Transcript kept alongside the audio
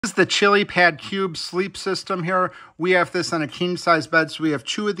This is the ChiliPad Cube sleep system here. We have this on a king size bed, so we have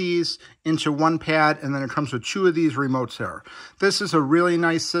 2 of these into 1 pad, and then it comes with 2 of these remotes here. This is a really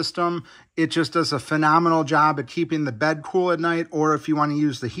nice system. It just does a phenomenal job at keeping the bed cool at night, or if you want to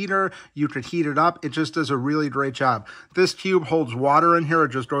use the heater, you could heat it up. It just does a really great job. This cube holds water in here.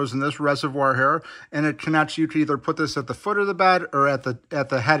 It just goes in this reservoir here, and it connects. You can either put this at the foot of the bed or at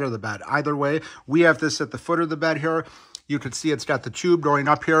the head of the bed. Either way, we have this at the foot of the bed here. You can see it's got the tube going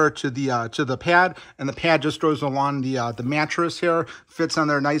up here to the pad, and the pad just goes along the mattress here, fits on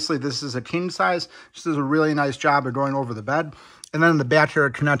there nicely. This is a king size. Just does a really nice job of going over the bed. And then in the back here,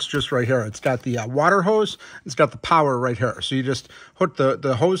 it connects just right here. It's got the water hose. It's got the power right here. So you just hook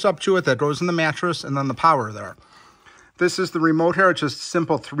the hose up to it that goes in the mattress, and then the power there. This is the remote here. It's just a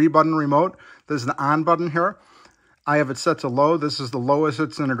simple 3-button remote. This is the on button here. I have it set to low. This is the lowest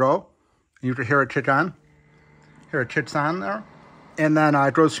it's going to go. You can hear it kick on. Here it kicks on there, and then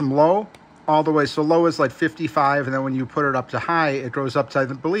it goes from low all the way. So low is like 55, and then when you put it up to high, it goes up to, I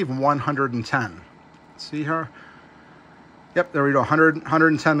believe, 110. See here? Yep, there we go,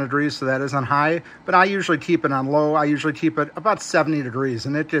 110 degrees, so that is on high. But I usually keep it on low. I usually keep it about 70 degrees,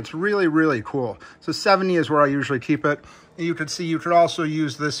 and it gets really, really cool. So 70 is where I usually keep it. And you could see, you could also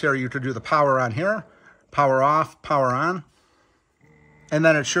use this here. You could do the power on here, power off, power on. And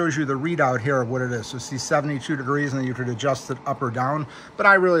then it shows you the readout here of what it is. So see 72 degrees, and then you could adjust it up or down. But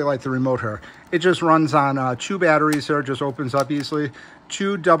I really like the remote here. It just runs on 2 batteries here. It just opens up easily.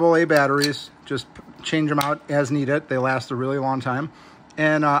 2 AA batteries. Just change them out as needed. They last a really long time.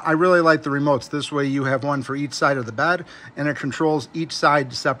 And I really like the remotes. This way you have one for each side of the bed, and it controls each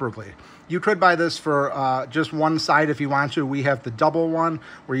side separately. You could buy this for just one side if you want to. We have the double one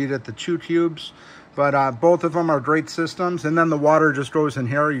where you get the 2 cubes. But both of them are great systems. And then the water just goes in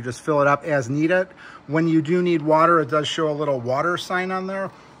here. You just fill it up as needed. When you do need water, it does show a little water sign on there.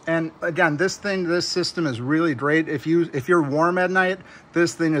 And again, this system is really great. If you're warm at night,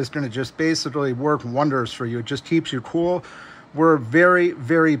 this thing is going to just basically work wonders for you. It just keeps you cool. We're very,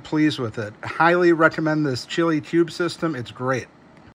 very pleased with it. Highly recommend this Chili Cube system. It's great.